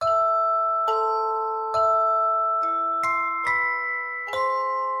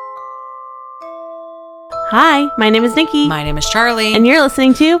Hi, my name is Nikki. My name is Charlie. And you're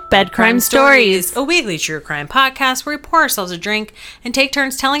listening to Bed Crime Stories, a weekly true crime podcast where we pour ourselves a drink and take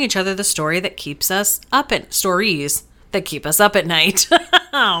turns telling each other the story that keeps us up at stories that keep us up at night.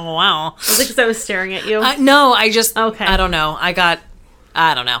 Oh, wow. Was it because I was staring at you? No, I just, okay. I don't know. I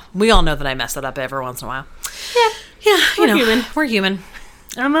don't know. We all know that I mess that up every once in a while. Yeah, we're human. We're human.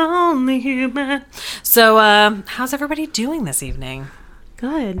 I'm only human. So, how's everybody doing this evening?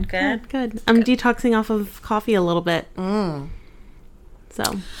 Good. I'm detoxing off of coffee a little bit. So.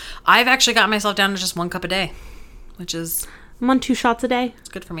 I've actually got myself down to just 1 cup a day, which is... I'm on 2 shots a day. It's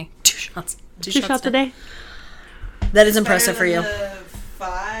good for me. 2 shots. 2 shots a day. That is impressive for you.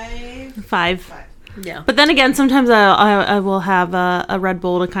 5. Yeah. But then again, sometimes I will have a Red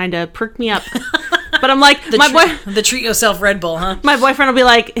Bull to kind of perk me up. But I'm like, the treat yourself Red Bull, huh? My boyfriend will be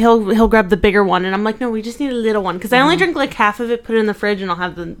like, he'll grab the bigger one, and I'm like, no, we just need a little one, because I only drink like half of it, put it in the fridge, and I'll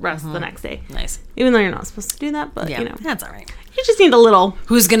have the rest the next day. Nice. Even though you're not supposed to do that, but yeah, that's all right. You just need a little.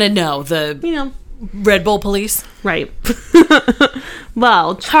 Who's gonna know? The Red Bull police, right?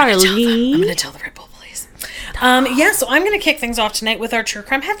 Well, Charlie, I'm gonna tell the Red Bull police. So I'm gonna kick things off tonight with our true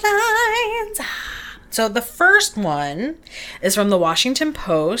crime headlines. So the first one is from the Washington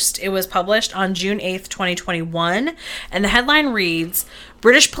Post. It was published on June 8th, 2021. And the headline reads,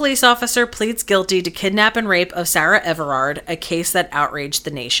 British police officer pleads guilty to kidnap and rape of Sarah Everard, a case that outraged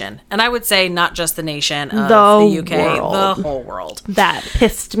the nation. And I would say not just the nation of the UK, world. the whole world. That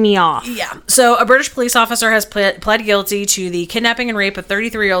pissed me off. Yeah. So a British police officer has pled guilty to the kidnapping and rape of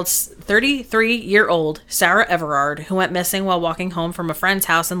 33-year-old Sarah Everard, who went missing while walking home from a friend's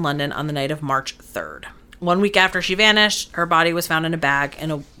house in London on the night of March 3rd. 1 week after she vanished, her body was found in a bag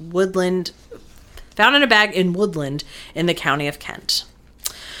in Woodland in the county of Kent.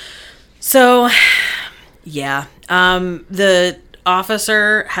 So, yeah, the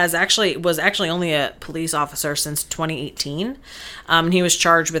officer was actually only a police officer since 2018. He was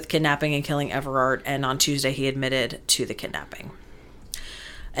charged with kidnapping and killing Everard, and on Tuesday he admitted to the kidnapping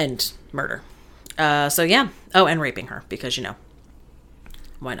and murder. So yeah. Oh, and raping her, because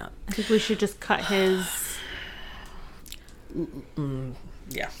why not? I think we should just cut his.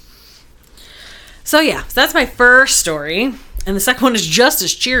 Yeah. So that's my first story. And the second one is just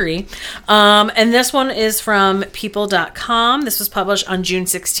as cheery. And this one is from people.com. This was published on June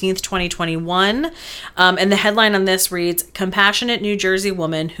 16th, 2021. And the headline on this reads, Compassionate New Jersey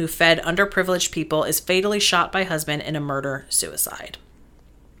woman who fed underprivileged people is fatally shot by husband in a murder-suicide.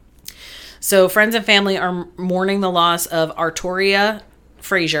 So friends and family are mourning the loss of Arturia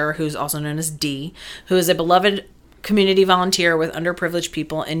Frazier, who's also known as Dee, who is a beloved community volunteer with underprivileged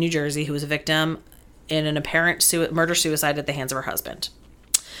people in New Jersey who was a victim in an apparent murder-suicide at the hands of her husband.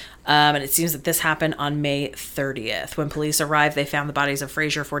 And it seems that this happened on May 30th. When police arrived, they found the bodies of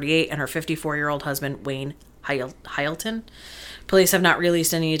Frazier, 48, and her 54-year-old husband, Wayne Hyleton. Police have not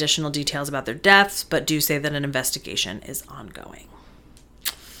released any additional details about their deaths, but do say that an investigation is ongoing.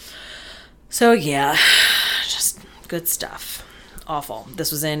 So, yeah, just good stuff. Awful.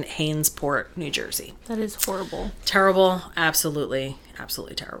 This was in Hainesport, New Jersey. That is horrible. Terrible. Absolutely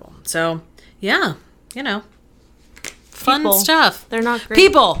terrible. So, yeah. Fun stuff. They're not great.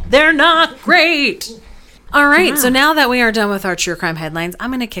 People, they're not great. All right. So now that we are done with our true crime headlines, I'm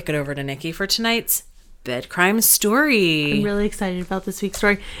going to kick it over to Nikki for tonight's bed crime story. I'm really excited about this week's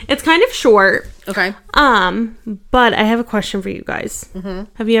story. It's kind of short. Okay. But I have a question for you guys.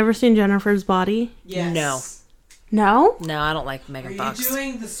 Mm-hmm. Have you ever seen Jennifer's Body? Yes. No? No, I don't like Megan Fox. Are you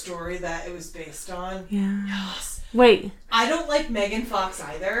doing the story that it was based on? Yeah. Yes. Wait. I don't like Megan Fox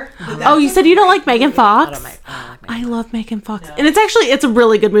either. Oh, you said you don't like Megan Fox? I don't like Megan I love Megan Fox. No. And it's a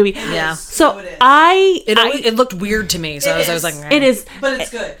really good movie. Yeah. So it is. It looked weird to me, so I was like, It is. But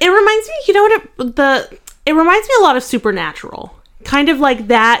it's good. It reminds me, it reminds me a lot of Supernatural. Kind of like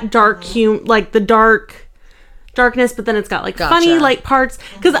that dark like the darkness, but then it's got funny parts.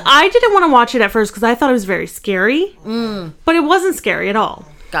 Because I didn't want to watch it at first because I thought it was very scary. But it wasn't scary at all.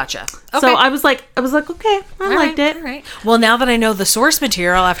 Gotcha. Okay. So I was like, okay, I liked it. All right. Well, now that I know the source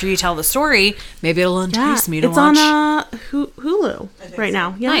material after you tell the story, maybe it'll entice me to watch. It's on Hulu right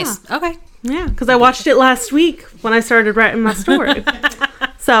now. Yeah. Nice. Okay. Yeah, because I watched it last week when I started writing my story.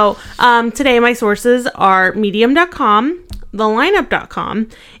 So today my sources are medium.com, thelineup.com,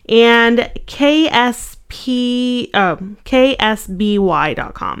 and KSBY.com,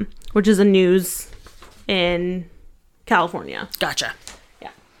 which is a news in California. Gotcha.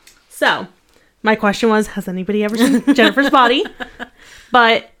 So, my question was, has anybody ever seen Jennifer's Body?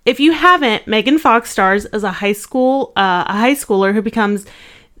 But if you haven't, Megan Fox stars as a high schooler who becomes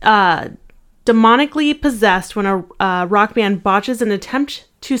demonically possessed when a rock band botches an attempt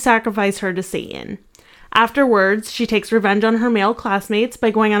to sacrifice her to Satan. Afterwards, she takes revenge on her male classmates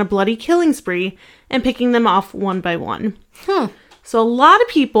by going on a bloody killing spree and picking them off one by one. So a lot of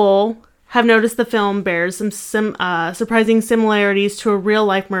people have noticed the film bears some surprising similarities to a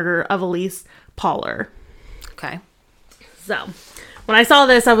real-life murder of Elise Pauler. Okay. So, when I saw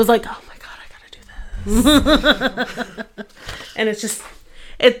this, I was like, oh my god, I gotta do this. And it's just,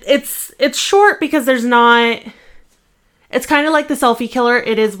 it's short because there's not, it's kind of like the selfie killer.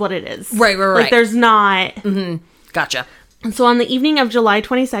 It is what it is. Right. Like, there's not. Mm-hmm. Gotcha. So, on the evening of July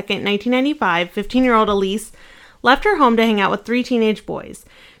 22nd, 1995, 15-year-old Elise left her home to hang out with 3 teenage boys.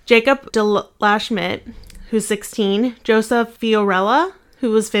 Jacob de la Schmidt, who's 16, Joseph Fiorella,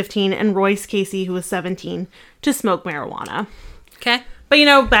 who was 15, and Royce Casey, who was 17, to smoke marijuana. Okay.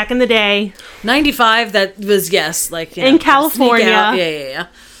 But, back in the day... 95, that was, yes, like... in California.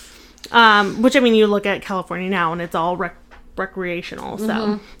 Yeah. Which, you look at California now, and it's all recreational, so...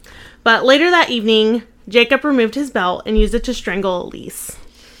 Mm-hmm. But later that evening, Jacob removed his belt and used it to strangle Elise.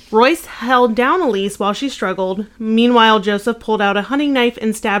 Royce held down Elise while she struggled. Meanwhile, Joseph pulled out a hunting knife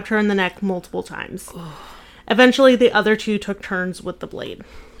and stabbed her in the neck multiple times. Eventually, the other 2 took turns with the blade.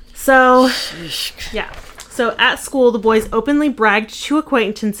 So, yeah. So, at school, the boys openly bragged to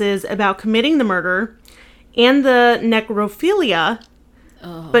acquaintances about committing the murder and the necrophilia,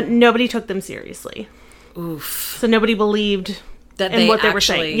 but nobody took them seriously. Oof. So, nobody believed in what they were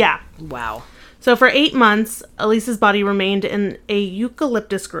saying. Yeah. Wow. So for 8 months, Elise's body remained in a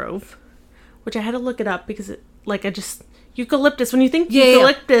eucalyptus grove, which I had to look it up because eucalyptus, when you think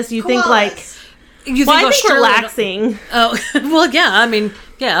eucalyptus, you think like, you I think relaxing. Oh, well,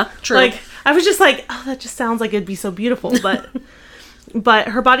 yeah, true. Like, I was just like, oh, that just sounds like it'd be so beautiful, but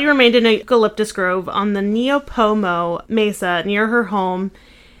her body remained in a eucalyptus grove on the Neopomo Mesa near her home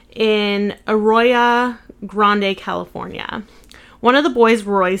in Arroyo Grande, California. One of the boys,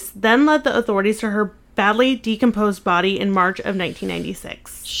 Royce, then led the authorities to her badly decomposed body in March of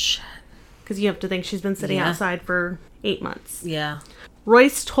 1996. Shit. Because you have to think she's been sitting outside for 8 months. Yeah.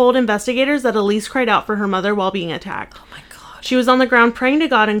 Royce told investigators that Elise cried out for her mother while being attacked. Oh my god. She was on the ground praying to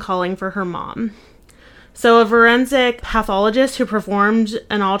God and calling for her mom. So a forensic pathologist who performed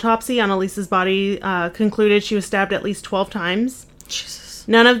an autopsy on Elise's body concluded she was stabbed at least 12 times. Jesus.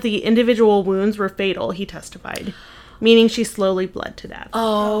 None of the individual wounds were fatal, he testified. Meaning she slowly bled to death.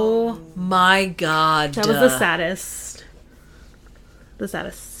 Oh my god. That was the saddest.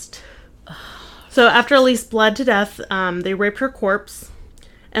 So after Elise bled to death, they raped her corpse.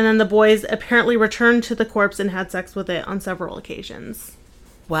 And then the boys apparently returned to the corpse and had sex with it on several occasions.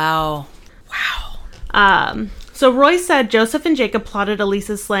 Wow. So Royce said Joseph and Jacob plotted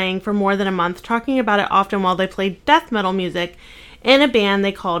Elise's slaying for more than a month, talking about it often while they played death metal music in a band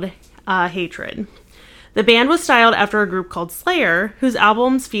they called Hatred. The band was styled after a group called Slayer, whose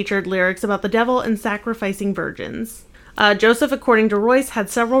albums featured lyrics about the devil and sacrificing virgins. Joseph, according to Royce, had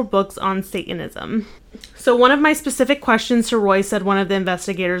several books on Satanism. So one of my specific questions to Royce, said one of the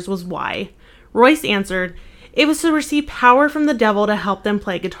investigators, was why. Royce answered, it was to receive power from the devil to help them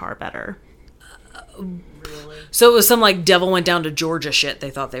play guitar better. Really? So it was some like devil went down to Georgia shit they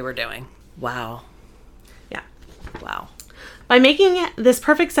thought they were doing. Wow. Yeah. Wow. By making this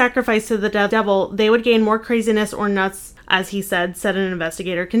perfect sacrifice to the devil, they would gain more craziness or nuts, as he said an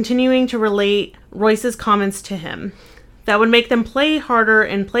investigator, continuing to relate Royce's comments to him. That would make them play harder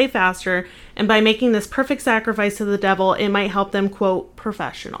and play faster, and by making this perfect sacrifice to the devil, it might help them, quote,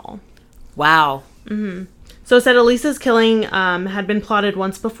 professional. Wow. Mm-hmm. So it said Elise's killing had been plotted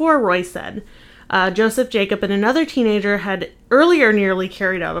once before, Royce said. Joseph, Jacob, and another teenager had earlier nearly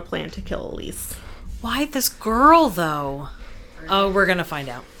carried out a plan to kill Elise. Why this girl, though? Oh, we're going to find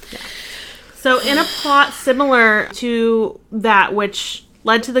out. Yeah. So in a plot similar to that which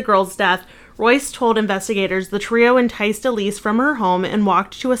led to the girl's death, Royce told investigators the trio enticed Elise from her home and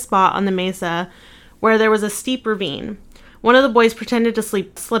walked to a spot on the mesa where there was a steep ravine. One of the boys pretended to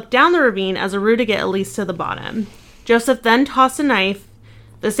slip down the ravine as a route to get Elise to the bottom. Joseph then tossed a knife,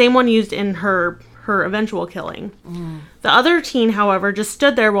 the same one used in her eventual killing. The other teen, however, just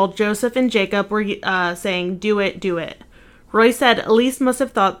stood there while Joseph and Jacob were saying, "Do it, do it." Royce said Elise must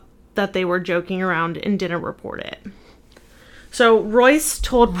have thought that they were joking around and didn't report it. So Royce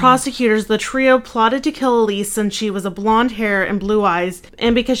told prosecutors the trio plotted to kill Elise since she was a blonde hair and blue eyes,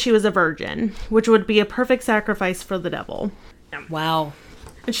 and because she was a virgin, which would be a perfect sacrifice for the devil. Wow.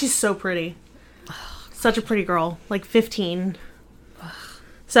 And she's so pretty. Such a pretty girl. Like 15.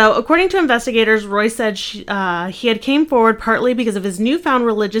 So, according to investigators, Royce said he had came forward partly because of his newfound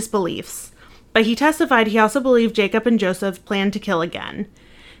religious beliefs, but he testified he also believed Jacob and Joseph planned to kill again.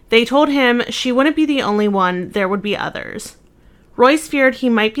 They told him she wouldn't be the only one, there would be others. Royce feared he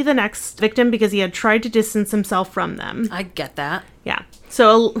might be the next victim because he had tried to distance himself from them. I get that. Yeah.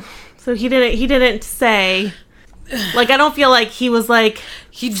 So he didn't say, like, I don't feel like he was like...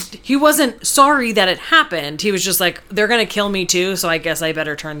 He wasn't sorry that it happened. He was just like, they're going to kill me too, so I guess I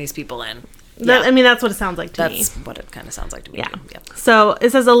better turn these people in. I mean, that's what it sounds like to me. That's what it kind of sounds like to me. Yeah. Too. Yep. So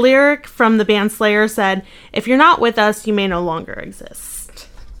it says a lyric from the band Slayer said, "If you're not with us, you may no longer exist."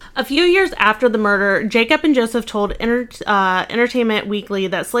 A few years after the murder, Jacob and Joseph told Entertainment Weekly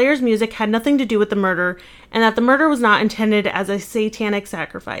that Slayer's music had nothing to do with the murder and that the murder was not intended as a satanic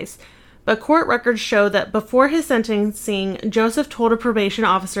sacrifice. But court records show that before his sentencing, Joseph told a probation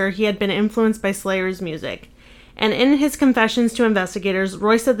officer he had been influenced by Slayer's music. And in his confessions to investigators,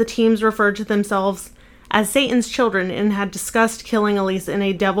 Roy said the teams referred to themselves as Satan's children and had discussed killing Elise in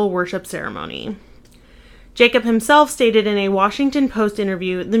a devil worship ceremony. Jacob himself stated in a Washington Post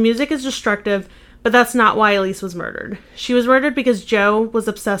interview, "The music is destructive, but that's not why Elise was murdered. She was murdered because Joe was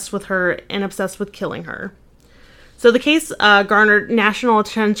obsessed with her and obsessed with killing her." So the case garnered national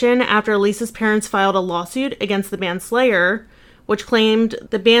attention after Elise's parents filed a lawsuit against the band Slayer, which claimed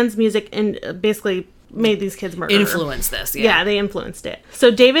the band's music and basically made these kids murder. Influence this, yeah. Yeah, they influenced it.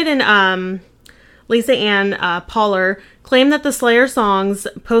 So David and Lisa Ann Poller claimed that the Slayer songs,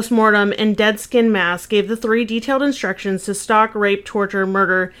 Postmortem, and Dead Skin Mass gave the three detailed instructions to stalk, rape, torture,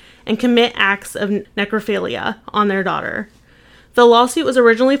 murder, and commit acts of necrophilia on their daughter. The lawsuit was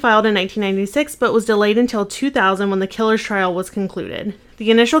originally filed in 1996, but was delayed until 2000 when the killer's trial was concluded.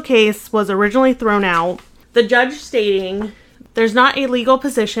 The initial case was originally thrown out, the judge stating, "There's not a legal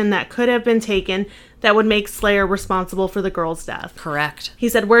position that could have been taken that would make Slayer responsible for the girl's death." Correct. He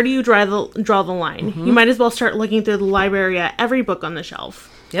said, "Where do you draw the line? You might as well start looking through the library at every book on the shelf."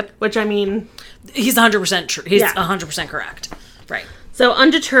 Yep. Which, I mean... He's 100% true. He's Yeah. 100% correct. Right. So,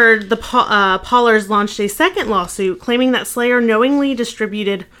 undeterred, the Pollars launched a second lawsuit claiming that Slayer knowingly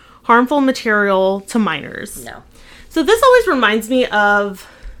distributed harmful material to minors. No. So, this always reminds me of,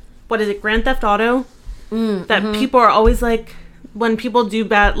 what is it, Grand Theft Auto? That people are always like... When people do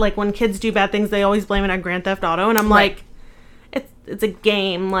bad, like when kids do bad things, they always blame it on Grand Theft Auto, and I'm like, it's a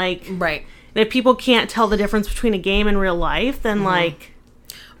game, like, right. And if people can't tell the difference between a game and real life, then like,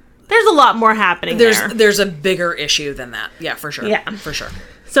 there's a lot more happening there. There's a bigger issue than that, yeah, for sure, yeah, for sure.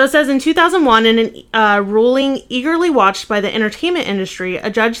 So it says in 2001, in a ruling eagerly watched by the entertainment industry, a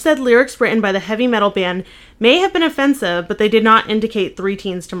judge said lyrics written by the heavy metal band may have been offensive, but they did not indicate three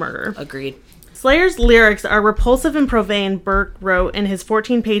teens to murder. Agreed. Slayer's lyrics are repulsive and profane, Burke wrote in his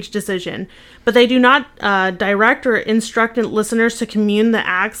 14-page decision, but they do not direct or instruct listeners to commune the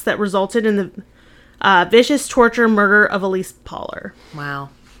acts that resulted in the vicious torture murder of Elise Poller. Wow.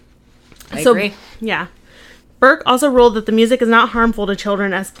 I agree. Yeah. Burke also ruled that the music is not harmful to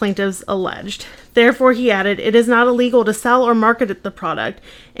children as plaintiffs alleged. Therefore, he added, it is not illegal to sell or market the product,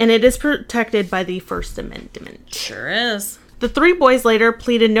 and it is protected by the First Amendment. Sure is. The three boys later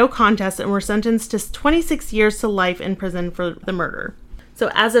pleaded no contest and were sentenced to 26 years to life in prison for the murder. So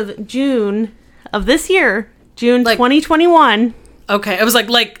as of June of this year, June 2021. Okay, I was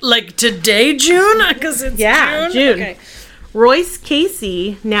like today, June? Because it's June. Okay. Royce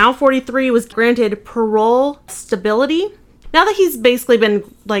Casey, now 43, was granted parole stability. Now that he's basically been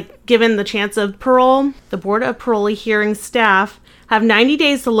given the chance of parole, the Board of Parolee hearing staff have 90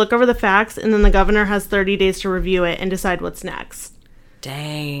 days to look over the facts, and then the governor has 30 days to review it and decide what's next.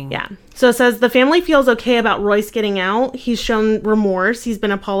 Dang. Yeah. So it says the family feels okay about Royce getting out. He's shown remorse. He's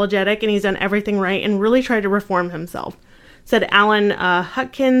been apologetic, and he's done everything right and really tried to reform himself, said Alan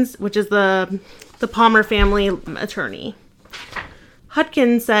Hutkins, which is the Palmer family attorney.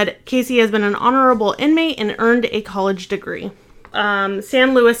 Hutkins said Casey has been an honorable inmate and earned a college degree.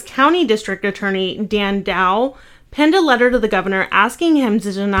 San Luis County District Attorney Dan Dow penned a letter to the governor asking him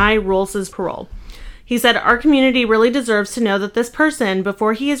to deny Rolls' parole. He said, our community really deserves to know that this person,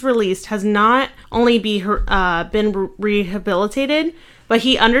 before he is released, has not only been rehabilitated, but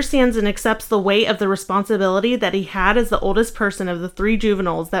he understands and accepts the weight of the responsibility that he had as the oldest person of the three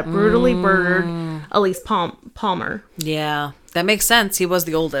juveniles that brutally murdered Elise Palmer. Yeah, that makes sense. He was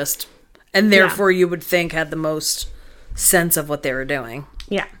the oldest. And therefore you would think had the most sense of what they were doing.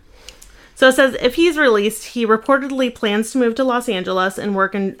 Yeah. So it says if he's released, he reportedly plans to move to Los Angeles and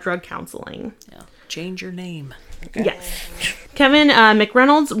work in drug counseling. Yeah. Change your name. Okay. Yes. Kevin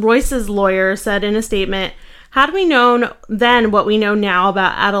McReynolds, Royce's lawyer, said in a statement, had we known then what we know now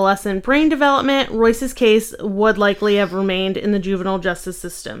about adolescent brain development, Royce's case would likely have remained in the juvenile justice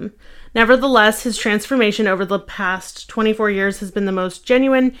system. Nevertheless, his transformation over the past 24 years has been the most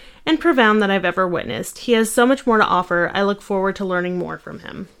genuine and profound that I've ever witnessed. He has so much more to offer. I look forward to learning more from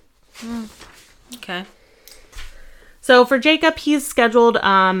him. Okay. So for Jacob, he's scheduled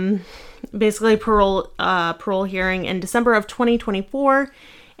basically parole hearing in December of 2024,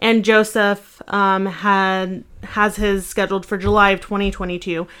 and Joseph has his scheduled for July of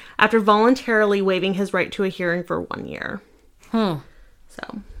 2022 after voluntarily waiving his right to a hearing for 1 year. So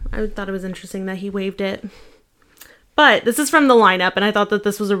I thought it was interesting that he waived it. But this is from the lineup, and I thought that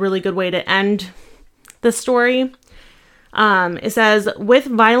this was a really good way to end the story. It says, with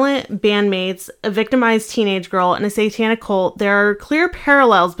violent bandmates, a victimized teenage girl, and a satanic cult, there are clear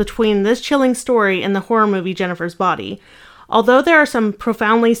parallels between this chilling story and the horror movie Jennifer's Body. Although there are some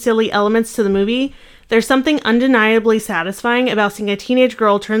profoundly silly elements to the movie, there's something undeniably satisfying about seeing a teenage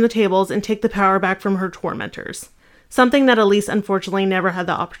girl turn the tables and take the power back from her tormentors. Something that Elise unfortunately never had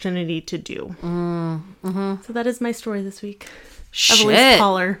the opportunity to do. So that is my story this week. Shit.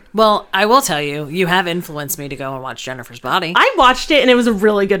 Caller. Well, I will tell you, you have influenced me to go and watch Jennifer's Body. I watched it and it was a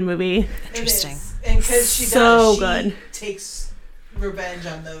really good movie. Interesting. And because she So does, good. she takes revenge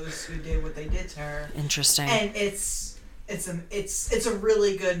on those who did what they did to her. Interesting. And it's a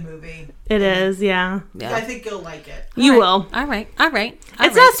really good movie. It is, yeah. Yeah. I think you'll like it. You will. All right.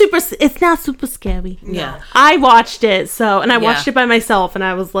 It's not super scary. Yeah. I watched it, and I Yeah. watched it by myself, and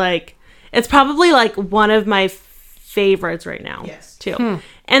I was like, it's probably like one of my favorites right now. Yes. Too.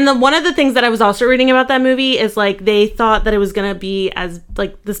 And one of the things that I was also reading about that movie is like they thought that it was gonna be as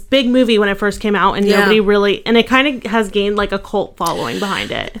like this big movie when it first came out, and nobody really, and it kind of has gained like a cult following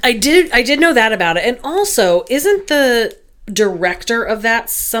behind it. I did know that about it. And also, isn't the director of that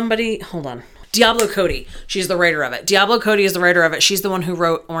somebody, hold on, Diablo Cody. She's the writer of it. Diablo Cody is the writer of it. She's the one who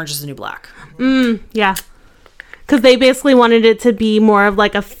wrote Orange is the New Black. Yeah. Because they basically wanted it to be more of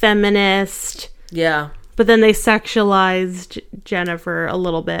like a feminist, Yeah. but then they sexualized Jennifer a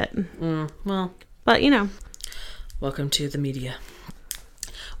little bit. Well, But, welcome to the media.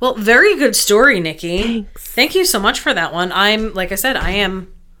 Well, very good story, Nikki. Thanks. Thank you so much for that one. Like I said, I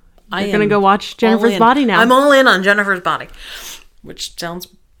am You're going to go watch Jennifer's all in. Body now. I'm all in on Jennifer's Body, which sounds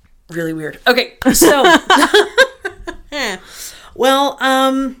really weird. Okay, so well,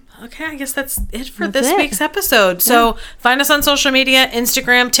 okay, I guess that's it for this week's episode. So find us on social media,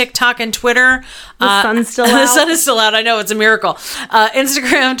 Instagram, TikTok, and Twitter. The sun's still The out. sun is still out. I know, it's a miracle.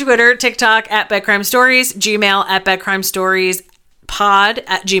 Instagram, Twitter, TikTok at Bedcrime Stories, Gmail at Bedcrime Stories,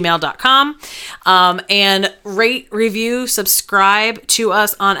 pod@gmail.com, and rate, review, subscribe to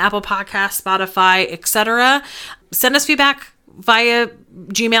us on Apple Podcasts, Spotify, etc. Send us feedback via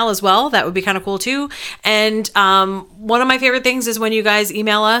Gmail as well. That would be kind of cool too. And one of my favorite things is when you guys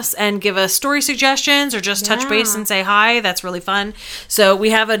email us and give us story suggestions or just touch base and say hi. That's really fun. So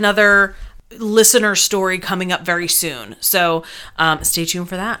we have another listener story coming up very soon, so stay tuned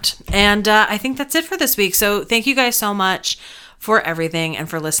for that. And I think that's it for this week. So thank you guys so much for everything and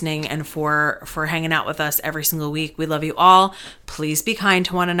for listening and for hanging out with us every single week. We love you all. Please be kind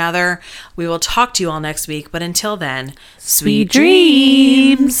to one another. We will talk to you all next week, but until then, sweet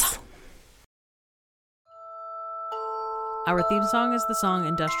dreams. Our theme song is the song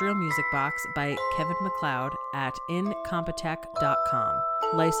Industrial Music Box by Kevin MacLeod at incompetech.com.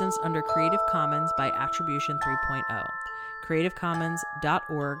 Licensed under Creative Commons by Attribution 3.0.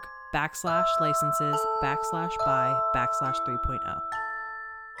 creativecommons.org/licenses/by/3.0.